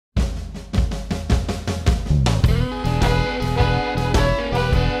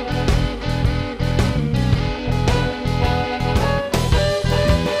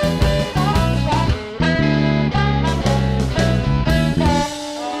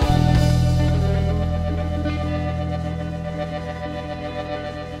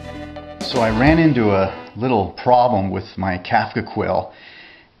So I ran into a little problem with my Kafka quill,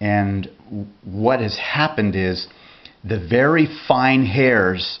 and what has happened is the very fine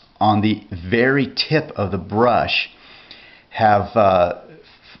hairs on the very tip of the brush have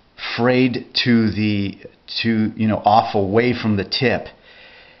frayed off away from the tip,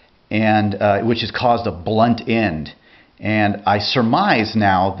 and which has caused a blunt end. And I surmise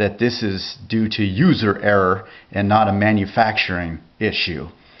now that this is due to user error and not a manufacturing issue.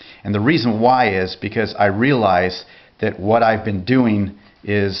 And the reason why is because I realize that what I've been doing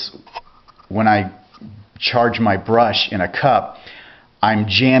is when I charge my brush in a cup, I'm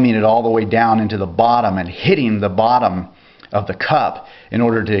jamming it all the way down into the bottom and hitting the bottom of the cup in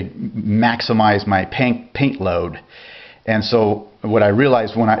order to maximize my paint load. And so what I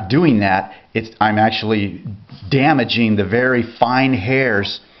realized when I'm doing that, I'm actually damaging the very fine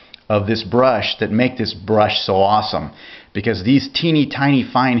hairs of this brush that make this brush so awesome. Because these teeny tiny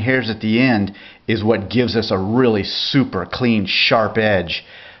fine hairs at the end is what gives us a really super clean, sharp edge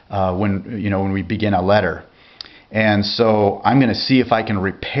when we begin a letter. And so I'm going to see if I can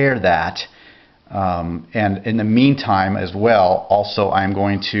repair that. And in the meantime as well, also I'm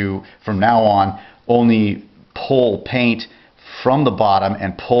going to, from now on, only pull paint from the bottom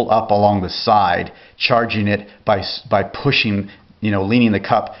and pull up along the side, charging it by pushing, leaning the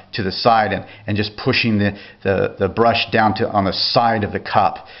cup to the side and just pushing the brush down on the side of the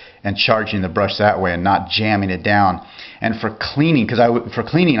cup and charging the brush that way and not jamming it down. And for cleaning,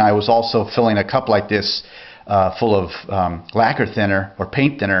 I was also filling a cup like this full of lacquer thinner or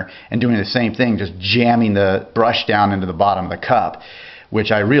paint thinner and doing the same thing, just jamming the brush down into the bottom of the cup,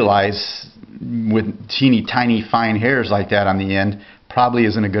 which I realize with teeny tiny fine hairs like that on the end probably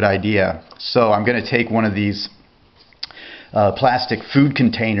isn't a good idea. So I'm going to take one of these plastic food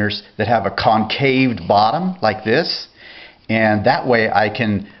containers that have a concaved bottom like this, and that way I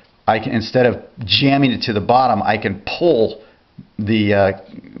can instead of jamming it to the bottom, I can pull the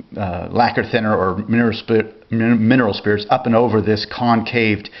lacquer thinner or mineral spirits up and over this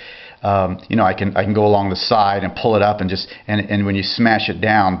concaved. I can go along the side and pull it up and when you smash it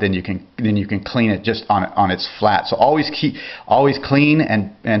down, then you can clean it just on its flat. So always clean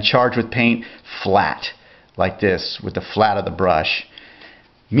and charge with paint flat like this with the flat of the brush.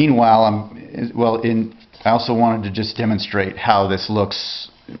 Meanwhile, I also wanted to just demonstrate how this looks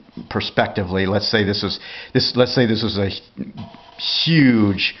perspectively. Let's say this was a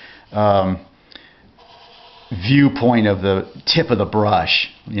huge viewpoint of the tip of the brush.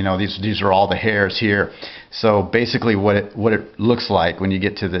 These are all the hairs here. So basically what it looks like when you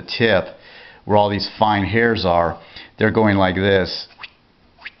get to the tip where all these fine hairs are, they're going like this,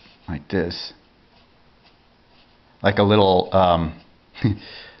 like a little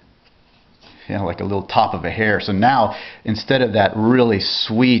like a little top of a hair. So now instead of that really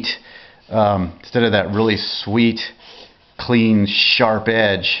sweet clean sharp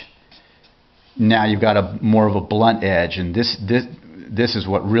edge, now you've got more of a blunt edge, and this is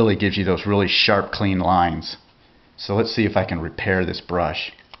what really gives you those really sharp clean lines. So let's see if I can repair this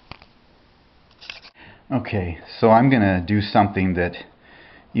brush. Okay, so I'm gonna do something that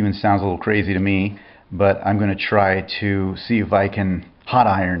even sounds a little crazy to me, but I'm gonna try to see if I can hot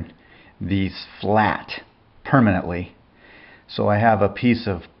iron these flat permanently. So I have a piece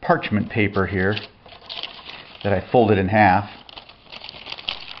of parchment paper here that I folded in half,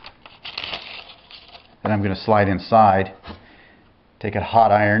 and I'm going to slide inside, take a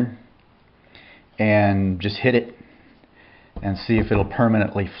hot iron and just hit it and see if it'll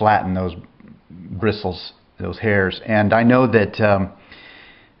permanently flatten those bristles, those hairs. And I know that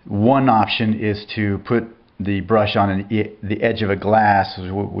one option is to put the brush on the edge of a glass, which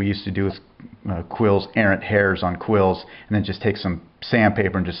is what we used to do with quills, errant hairs on quills, and then just take some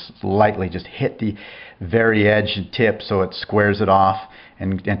sandpaper and just lightly just hit the very edge and tip so it squares it off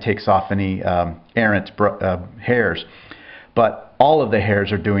and takes off any errant hairs. But all of the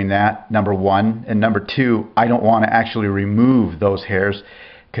hairs are doing that, number one, and number two, I don't want to actually remove those hairs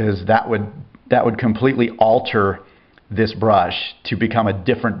because that would completely alter this brush to become a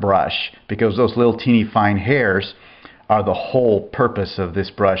different brush, because those little teeny fine hairs are the whole purpose of this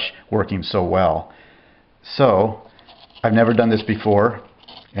brush working so well. So I've never done this before,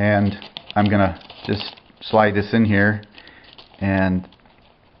 and I'm gonna just slide this in here and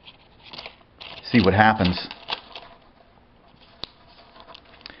see what happens.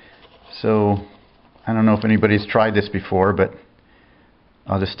 So I don't know if anybody's tried this before, but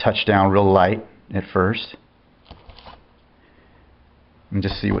I'll just touch down real light at first and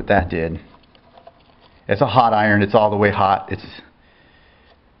just see what that did. It's a hot iron. It's all the way hot.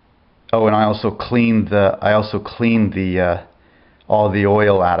 Oh, and I also cleaned all the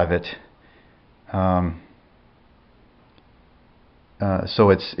oil out of it So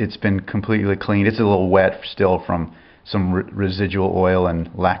it's been completely cleaned. It's a little wet still from some residual oil and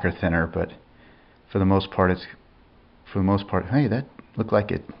lacquer thinner, but for the most part, hey, that looked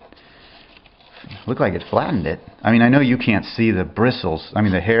like it flattened it. I mean, I know you can't see the bristles, I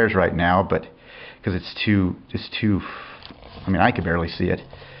mean the hairs right now, but because it's too, I mean, I could barely see it,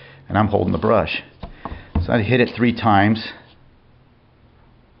 and I'm holding the brush. So I hit it 3 times.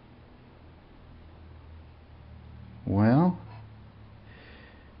 Well,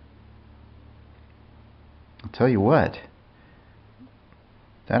 I'll tell you what,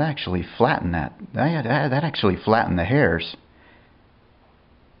 that actually flattened that actually flattened the hairs.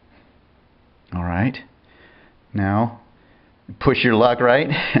 Alright, now push your luck, right?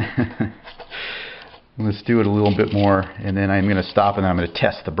 Let's do it a little bit more, and then I'm going to stop and I'm going to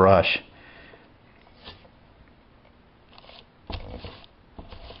test the brush.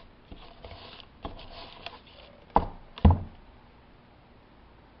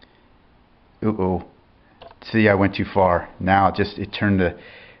 Uh-oh. See, I went too far. Now it turned the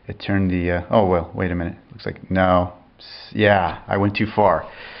oh well, wait a minute. Looks like, no. Yeah, I went too far.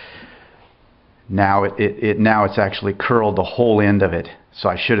 Now now it's actually curled the whole end of it. So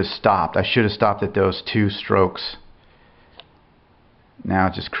I should have stopped. I should have stopped at those 2 strokes. Now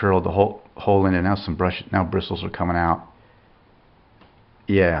it just curled the whole end, and now bristles are coming out.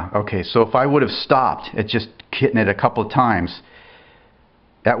 Yeah, okay. So if I would have stopped at just hitting it a couple of times,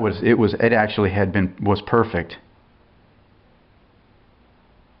 it actually was perfect.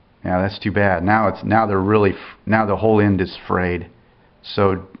 Yeah, that's too bad. Now the whole end is frayed.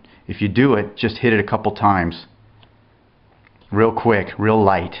 So if you do it, just hit it a couple times. Real quick, real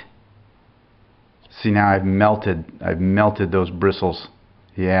light. See, now I've melted those bristles.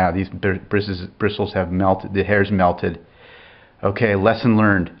 Yeah, these bristles have melted. The hair's melted. Okay, lesson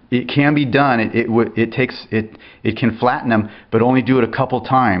learned. It can be done. It can flatten them, but only do it a couple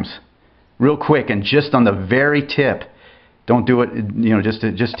times, real quick, and just on the very tip. Don't do it. You know,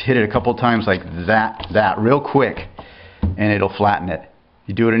 just hit it a couple times like that, real quick, and it'll flatten it.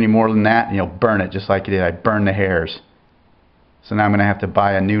 You do it any more than that, and you'll burn it, just like you did. I burned the hairs. So now I'm going to have to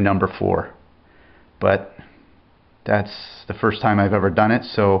buy a new number 4. But that's the first time I've ever done it,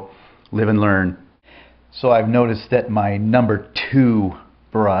 so live and learn. So I've noticed that my number 2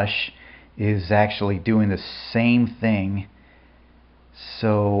 brush is actually doing the same thing.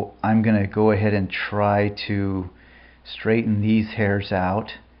 So I'm going to go ahead and try to straighten these hairs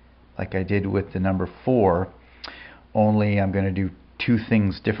out like I did with the number 4, only I'm going to do 2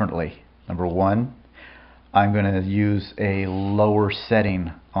 things differently. Number 1, I'm going to use a lower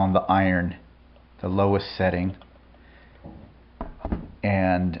setting on the iron, the lowest setting.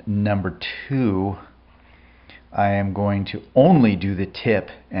 And number 2, I am going to only do the tip,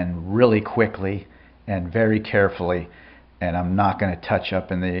 and really quickly and very carefully, and I'm not going to touch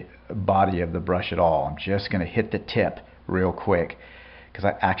up in the body of the brush at all. I'm just going to hit the tip real quick because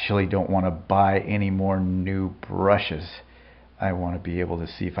I actually don't want to buy any more new brushes. I want to be able to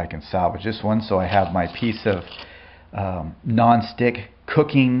see if I can salvage this one. So I have my piece of non-stick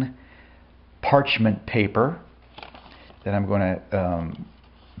cooking parchment paper that I'm going to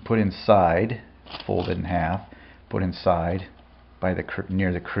put inside, fold it in half, put inside by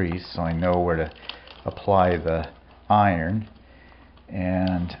near the crease, so I know where to apply the iron.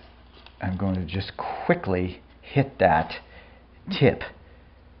 And I'm going to just quickly hit that tip,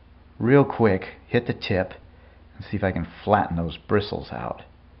 real quick. Hit the tip and see if I can flatten those bristles out.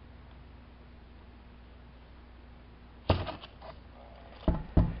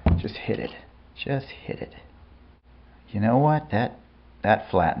 Just hit it. Just hit it. You know what? That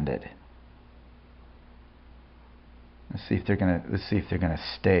flattened it. Let's see if they're gonna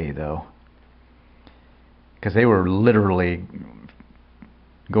stay though, because they were literally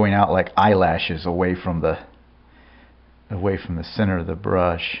going out like eyelashes away from the center of the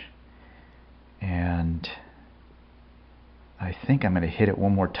brush. And I think I'm going to hit it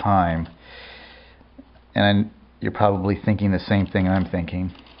one more time. And you're probably thinking the same thing I'm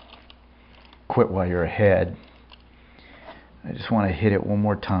thinking. Quit while you're ahead. I just want to hit it one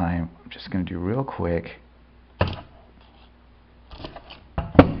more time. I'm just going to do real quick.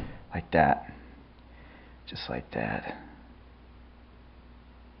 Like that. Just like that.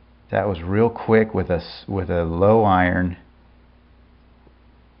 That was real quick with a low iron.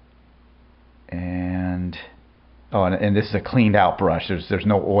 And oh, and this is a cleaned out brush. There's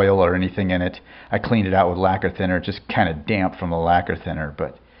no oil or anything in it. I cleaned it out with lacquer thinner. It's just kind of damp from the lacquer thinner,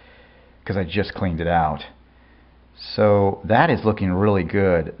 but because I just cleaned it out. So that is looking really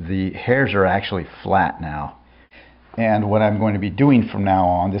good. The hairs are actually flat now. And what I'm going to be doing from now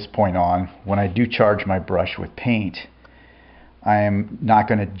on, this point on, when I do charge my brush with paint, I am not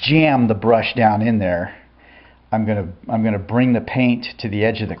going to jam the brush down in there. I'm going to bring the paint to the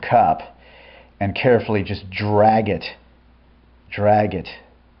edge of the cup and carefully just drag it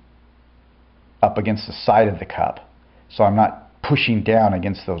up against the side of the cup, so I'm not pushing down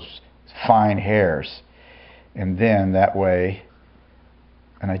against those fine hairs. And then that way,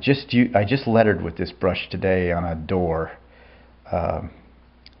 and I just lettered with this brush today on a door,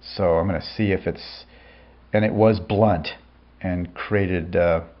 so I'm going to see if it's, and it was blunt and created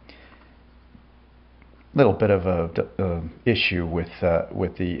a little bit of a issue with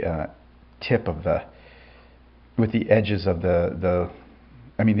the tip of with the edges of the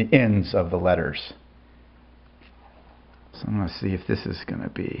ends of the letters. So I'm going to see if this is going to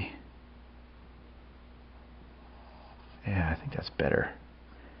be, yeah, I think that's better.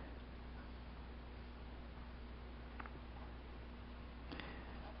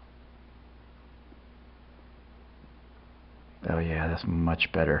 Oh yeah, that's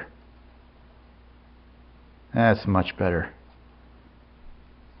much better. That's much better.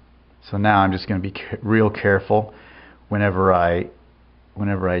 So now I'm just going to be real careful whenever I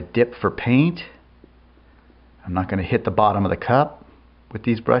dip for paint. I'm not going to hit the bottom of the cup with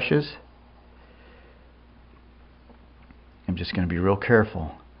these brushes. I'm just going to be real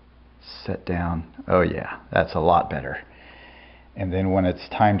careful. Set down. Oh yeah, that's a lot better. And then when it's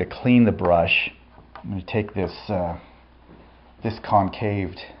time to clean the brush, I'm going to take this this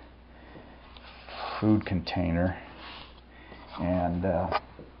concaved food container and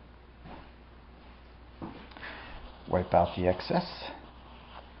wipe out the excess,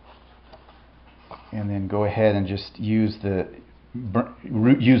 and then go ahead and just use the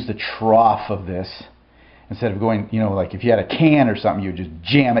trough of this. Instead of going, like if you had a can or something, you would just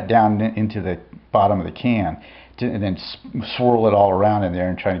jam it down into the bottom of the can and then swirl it all around in there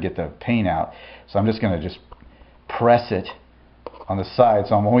and try to get the paint out. So I'm just going to just press it on the side.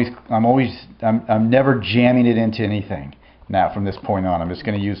 So I'm never jamming it into anything. Now from this point on, I'm just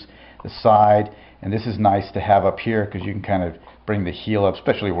going to use the side, and this is nice to have up here because you can kind of bring the heel up.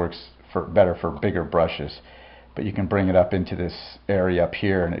 Especially works better for bigger brushes, but you can bring it up into this area up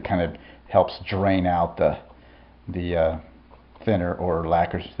here, and it kind of helps drain out the thinner or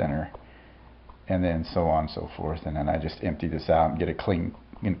lacquer thinner, and then so on and so forth. And then I just empty this out and get a cleaner,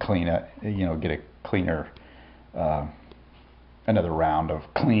 another round of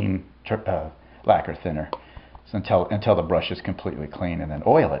clean lacquer thinner, so until the brush is completely clean, and then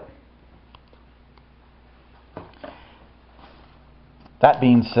oil it. That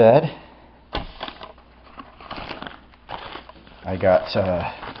being said, I got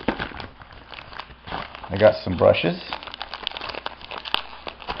some brushes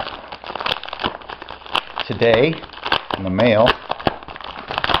today in the mail.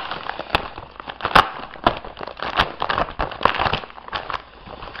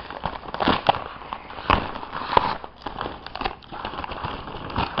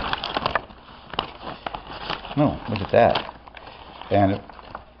 Oh, look at that. And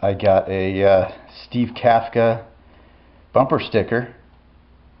I got a Steve Kafka bumper sticker.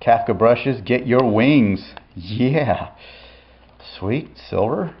 Kafka brushes, get your wings. Yeah. Sweet.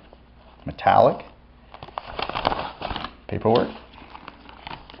 Silver. Metallic. Paperwork.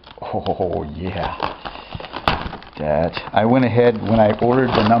 Oh, yeah. That. I went ahead, when I ordered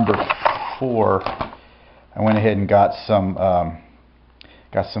the number 4, I went ahead and got some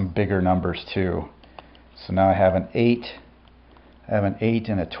bigger numbers too. So now I have an 8. I have an 8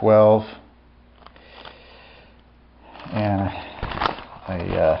 and a 12. And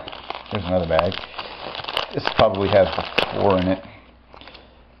there's another bag. This probably has the 4 in it,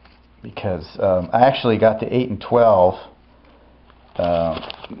 because I actually got the 8 and 12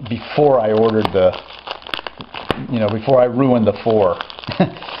 before I ordered before I ruined the 4.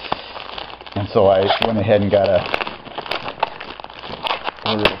 And so I went ahead and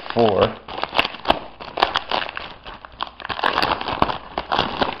ordered a 4.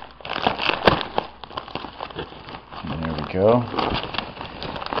 And there we go.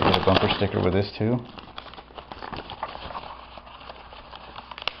 I get a bumper sticker with this too.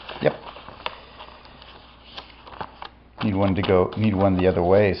 Yep. Need one the other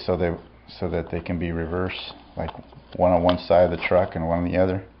way so that they can be reversed, like one on one side of the truck and one on the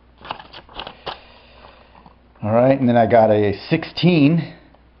other. All right, and then I got a 16.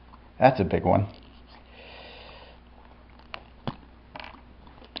 That's a big one.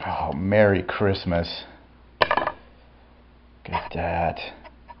 Oh, Merry Christmas. Look at that.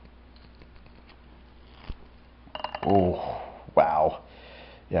 Oh, wow.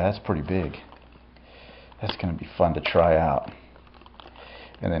 Yeah, that's pretty big. That's going to be fun to try out.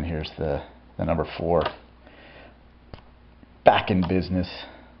 And then here's the number 4. Back in business.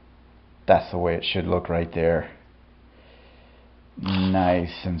 That's the way it should look right there.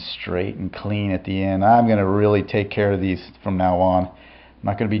 Nice and straight and clean at the end. I'm going to really take care of these from now on. I'm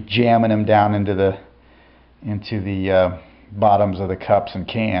not going to be jamming them down into the bottoms of the cups and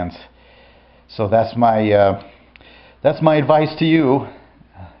cans. So that's my advice to you.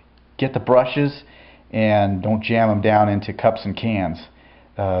 Get the brushes and don't jam them down into cups and cans.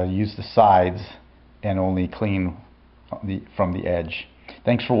 Use the sides and only clean from the edge.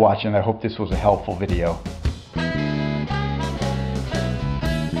 Thanks for watching. I hope this was a helpful video.